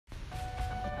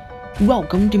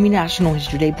Welcome to my National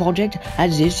History Day project,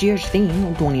 as this year's theme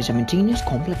of 2017 is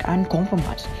conflict and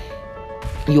compromise.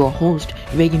 Your host,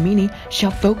 Regan Meany,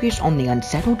 shall focus on the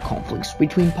unsettled conflicts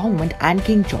between Parliament and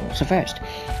King Charles I,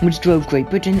 which drove Great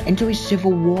Britain into a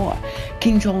civil war.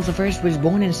 King Charles I was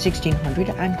born in 1600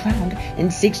 and crowned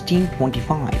in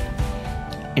 1625.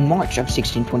 In March of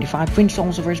 1625, Prince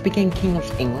Charles I became King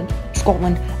of England,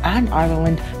 Scotland, and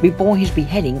Ireland before his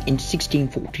beheading in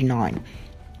 1649.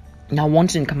 Now,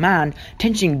 once in command,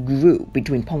 tension grew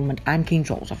between Parliament and King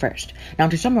Charles I. Now,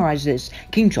 to summarize this,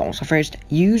 King Charles I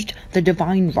used the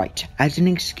divine right as an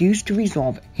excuse to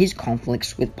resolve his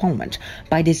conflicts with Parliament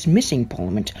by dismissing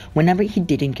Parliament whenever he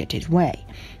didn't get his way.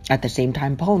 At the same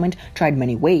time, Parliament tried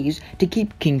many ways to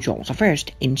keep King Charles I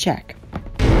in check.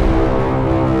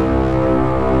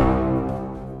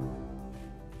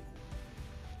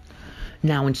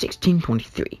 Now, in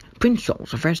 1623, Prince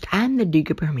Charles I and the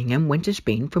Duke of Birmingham went to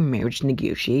Spain for marriage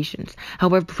negotiations.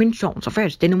 However, Prince Charles I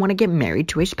didn't want to get married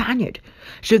to a Spaniard,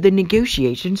 so the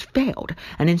negotiations failed,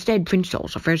 and instead Prince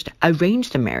Charles I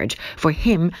arranged the marriage for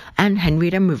him and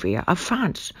Henrietta Maria of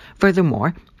France.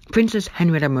 Furthermore, Princess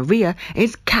Henrietta Maria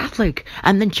is Catholic,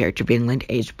 and the Church of England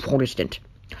is Protestant.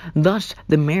 Thus,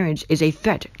 the marriage is a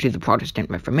threat to the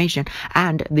Protestant Reformation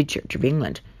and the Church of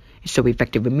England. So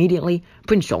effective immediately,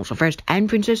 Prince Charles I and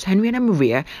Princess Henrietta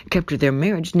Maria kept their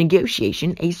marriage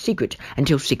negotiation a secret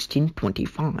until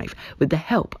 1625 with the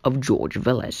help of George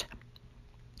Villiers.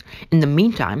 In the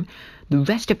meantime, the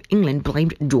rest of England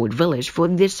blamed George Villiers for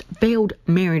this failed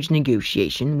marriage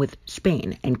negotiation with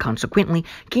Spain, and consequently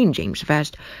King James I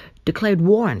declared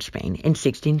war on Spain in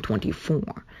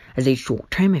 1624. As a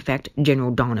short-term effect,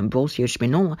 General Don Ambrosio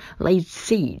Spinola laid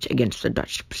siege against the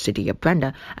Dutch city of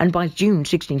Breda, and by June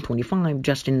 1625,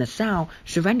 Justin Nassau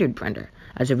surrendered Breda.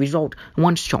 As a result,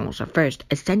 once Charles I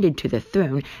ascended to the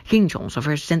throne, King Charles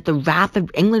I sent the wrath of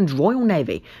England's Royal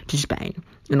Navy to Spain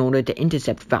in order to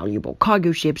intercept valuable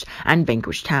cargo ships and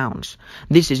vanquish towns.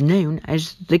 This is known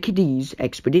as the Cadiz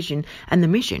expedition, and the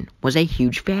mission was a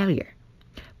huge failure.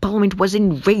 Parliament was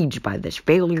enraged by this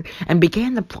failure and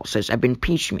began the process of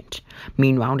impeachment.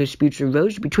 Meanwhile, disputes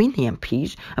arose between the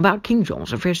MPs about King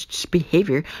Charles I's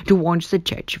behavior towards the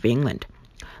Church of England.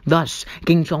 Thus,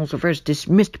 King Charles I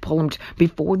dismissed Parliament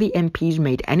before the MPs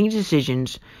made any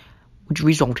decisions, which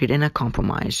resulted in a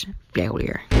compromise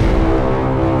failure.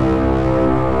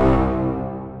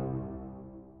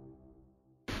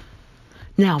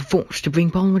 Now forced to bring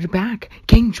Parliament back,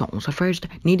 King Charles I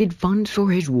needed funds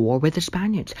for his war with the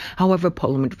Spaniards. However,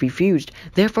 Parliament refused.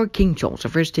 Therefore, King Charles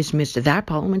I dismissed that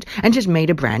Parliament and just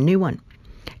made a brand new one.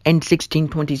 In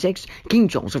 1626, King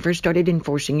Charles I started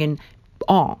enforcing an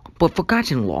but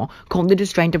forgotten law called the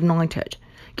Distraint of Knighthood.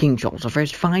 King Charles I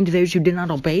fined those who did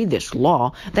not obey this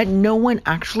law that no one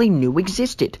actually knew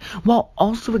existed, while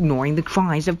also ignoring the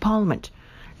cries of Parliament.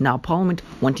 Now, Parliament,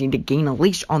 wanting to gain a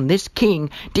leash on this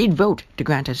king, did vote to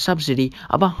grant a subsidy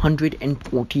of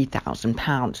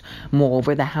 £140,000.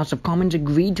 Moreover, the House of Commons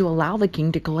agreed to allow the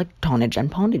king to collect tonnage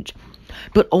and poundage,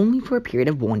 but only for a period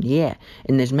of 1 year.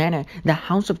 In this manner, the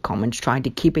House of Commons tried to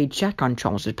keep a check on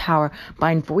Charles's power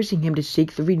by enforcing him to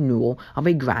seek the renewal of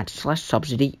a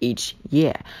grant/subsidy each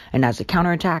year. And as a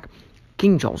counterattack,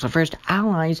 King Charles I's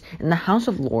allies in the House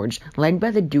of Lords, led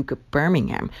by the Duke of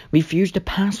Birmingham, refused to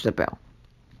pass the bill.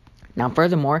 Now,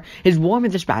 furthermore, his war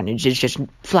with the Spaniards is just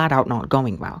flat out not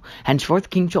going well. Henceforth,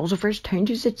 King Charles I turned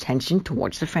his attention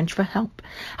towards the French for help.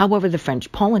 However, the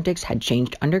French politics had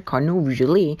changed under Cardinal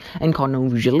Richelieu, and Cardinal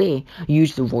Richelieu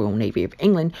used the Royal Navy of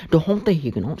England to halt the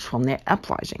Huguenots from their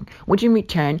uprising, which in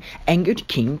return angered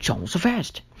King Charles I.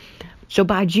 So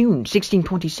by June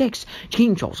 1626,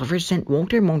 King Charles I sent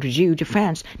Walter Montagu to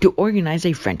France to organize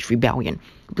a French rebellion.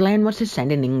 The plan was to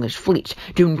send an English fleet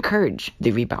to encourage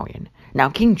the rebellion. Now,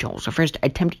 King Charles I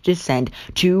attempted to send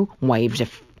 2 waves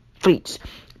of fleets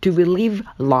to relieve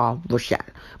La Rochelle,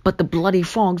 but the bloody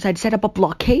frogs had set up a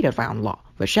blockade around La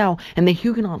Rochelle, and the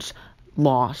Huguenots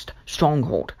lost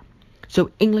stronghold.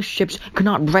 So English ships could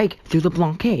not break through the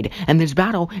blockade, and this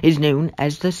battle is known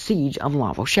as the Siege of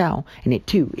La Rochelle, and it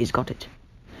too is gutted.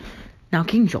 Now,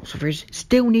 King Charles I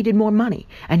still needed more money,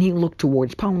 and he looked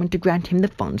towards Parliament to grant him the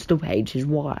funds to wage his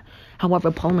war.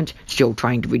 However, Parliament, still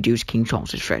trying to reduce King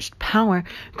Charles I's power,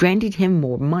 granted him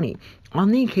more money,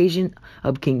 on the occasion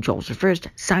of King Charles I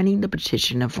signing the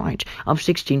Petition of Right of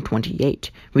 1628,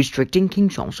 restricting King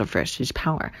Charles I's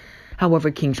power.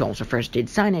 However, King Charles I did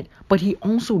sign it, but he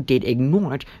also did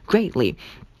ignore it greatly,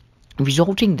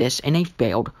 resulting this in a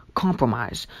failed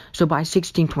compromise. So by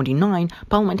 1629,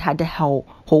 Parliament had to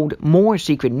hold more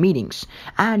secret meetings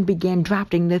and began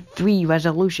drafting the 3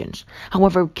 resolutions.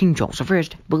 However, King Charles I,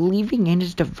 believing in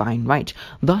his divine right,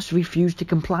 thus refused to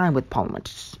comply with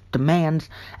Parliament's demands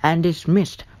and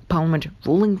dismissed Parliament,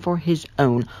 ruling for his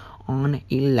own on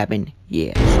 11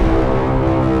 years.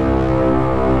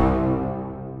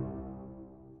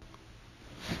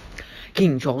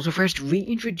 King Charles I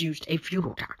reintroduced a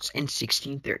feudal tax in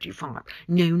 1635,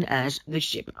 known as the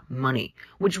ship money,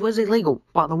 which was illegal,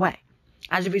 by the way.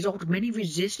 As a result, many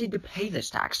resisted to pay this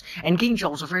tax, and King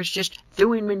Charles I just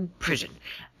threw him in prison,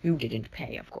 who didn't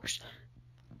pay, of course.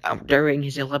 During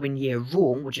his 11-year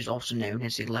rule, which is also known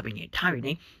as the 11-year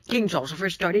tyranny, King Charles I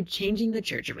started changing the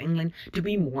Church of England to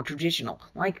be more traditional,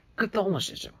 like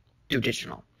Catholicism.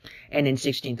 And in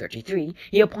 1633,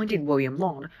 he appointed William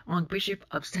Laud Archbishop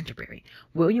of Canterbury.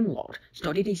 William Laud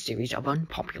started a series of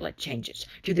unpopular changes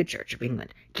to the Church of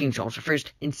England. King Charles I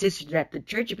insisted that the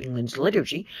Church of England's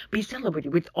liturgy be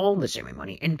celebrated with all the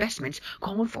ceremony and vestments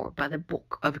called for by the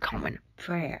Book of Common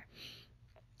Prayer.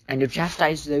 And to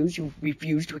chastise those who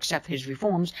refused to accept his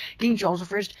reforms, King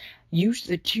Charles I used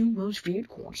the 2 most feared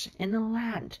courts in the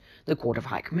land, the Court of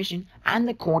High Commission and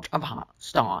the Court of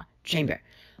Star Chamber.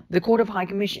 The Court of High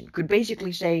Commission could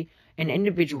basically say an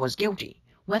individual was guilty,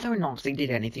 whether or not they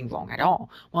did anything wrong at all,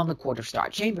 while the Court of Star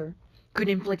Chamber could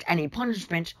inflict any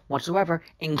punishment whatsoever,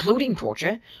 including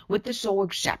torture, with the sole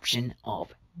exception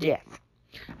of death.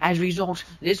 As a result,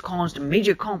 this caused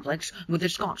major conflicts with the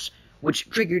Scots, which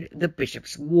triggered the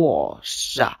Bishops'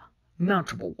 Wars.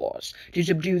 Multiple wars. To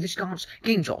subdue the Scots,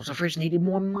 King Charles I needed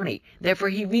more money. Therefore,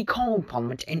 he recalled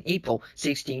Parliament in April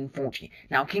 1640.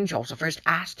 Now, King Charles I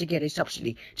asked to get a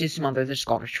subsidy to smother the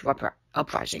Scottish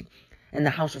uprising, and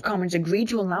the House of Commons agreed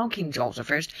to allow King Charles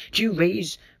I to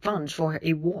raise funds for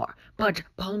a war, but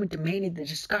Parliament demanded the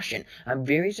discussion of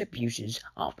various abuses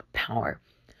of power.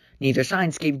 Neither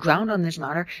side gave ground on this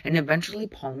matter, and eventually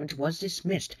Parliament was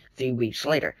dismissed 3 weeks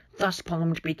later. Thus,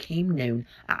 Parliament became known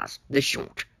as the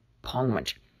Short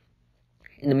Parliament.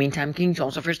 In the meantime, King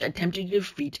Charles I attempted to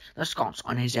defeat the Scots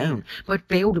on his own, but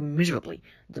failed miserably.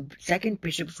 The Second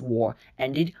Bishops' War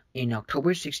ended in October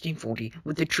 1640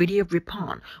 with the Treaty of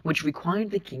Ripon, which required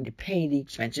the king to pay the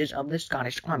expenses of the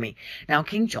Scottish army. Now,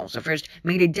 King Charles I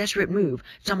made a desperate move,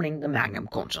 summoning the Magnum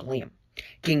Concilium.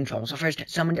 King Charles I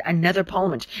summoned another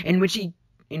parliament, in which he,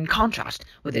 in contrast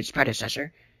with its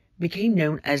predecessor, became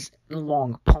known as the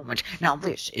Long Parliament. Now,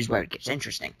 this is where it gets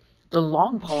interesting. The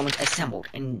Long Parliament assembled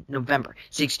in November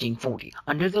 1640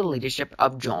 under the leadership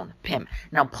of John Pym.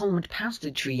 Now, Parliament passed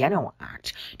the Triennial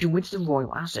Act, to which the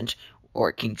royal assent,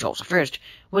 or King Charles I,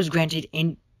 was granted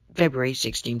in February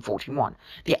 1641.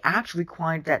 The act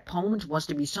required that Parliament was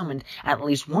to be summoned at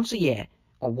least once a year,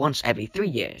 or once every 3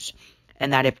 years,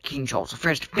 and that if King Charles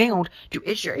I failed to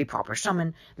issue a proper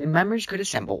summon, the members could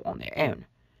assemble on their own.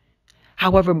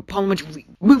 However, Parliament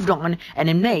moved on, and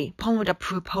in May, Parliament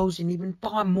proposed an even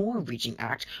far more reaching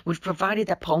act, which provided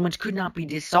that Parliament could not be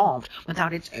dissolved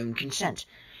without its own consent.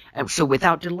 So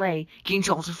without delay, King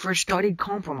Charles I started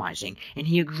compromising, and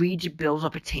he agreed to bills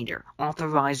of attainder,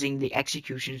 authorizing the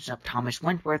executions of Thomas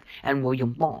Wentworth and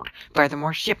William Laud.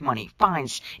 Furthermore, ship money,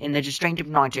 fines in the distraint of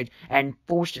knighthood, and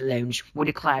forced loans were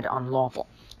declared unlawful.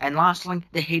 And lastly,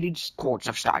 the hated courts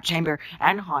of Star Chamber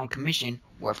and High Commission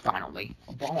were finally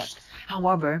abolished.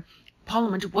 However,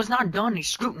 Parliament was not done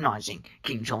scrutinizing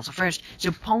King Charles I,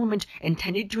 so Parliament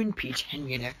intended to impeach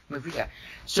Henrietta Maria.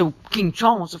 So King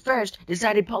Charles I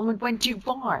decided Parliament went too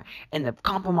far, and the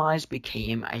compromise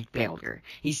became a failure.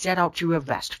 He set out to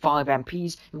arrest 5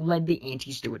 MPs who led the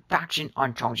anti-Stuart faction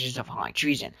on charges of high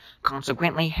treason.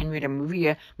 Consequently, Henrietta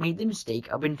Maria made the mistake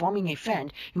of informing a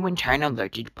friend, who in turn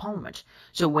alerted Parliament.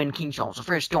 So when King Charles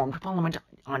I stormed Parliament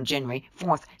on January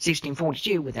 4th,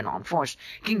 1642 with an armed force,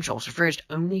 King Charles I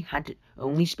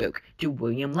only spoke to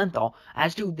William Lenthal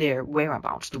as to their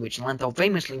whereabouts, to which Lenthal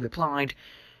famously replied,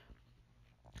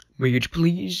 "May it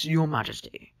please your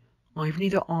majesty, I have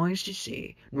neither eyes to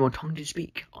see nor tongue to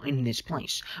speak in this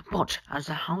place, but as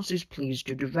the house is pleased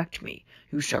to direct me,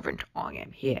 whose servant I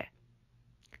am here."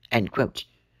 End quote.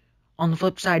 On the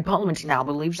flip side, Parliament now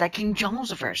believes that King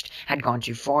Charles I had gone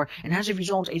too far, and as a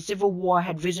result, a civil war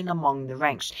had risen among the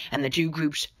ranks, and the 2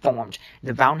 groups formed,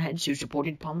 the Roundheads, who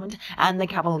supported Parliament, and the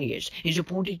Cavaliers, who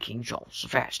supported King Charles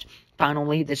I.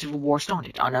 Finally, the Civil War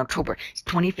started on October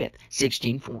 25th,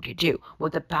 1642,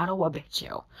 with the Battle of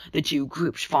Edgehill. The 2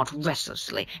 groups fought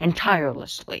restlessly and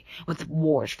tirelessly, with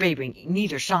wars favoring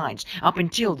neither sides, up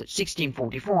until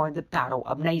 1644, the Battle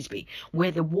of Naseby,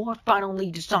 where the war finally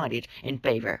decided in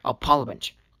favor of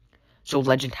Parliament. So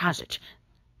legend has it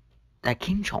that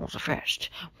King Charles I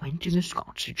went to the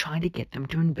Scots to try to get them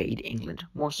to invade England,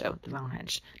 more so the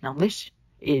Roundheads. Now this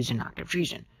is an act of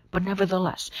treason, but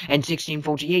nevertheless, in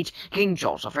 1648, King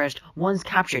Charles I was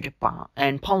captured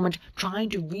and Parliament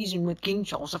tried to reason with King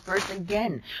Charles I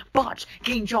again, but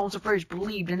King Charles I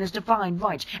believed in his divine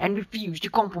rights and refused to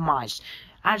compromise.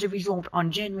 As a result,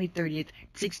 on January 30th,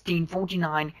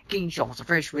 1649, King Charles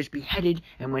I was beheaded,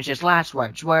 in which his last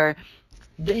words were,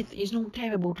 "Death is not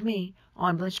terrible to me.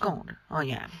 I bless God, I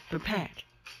am prepared."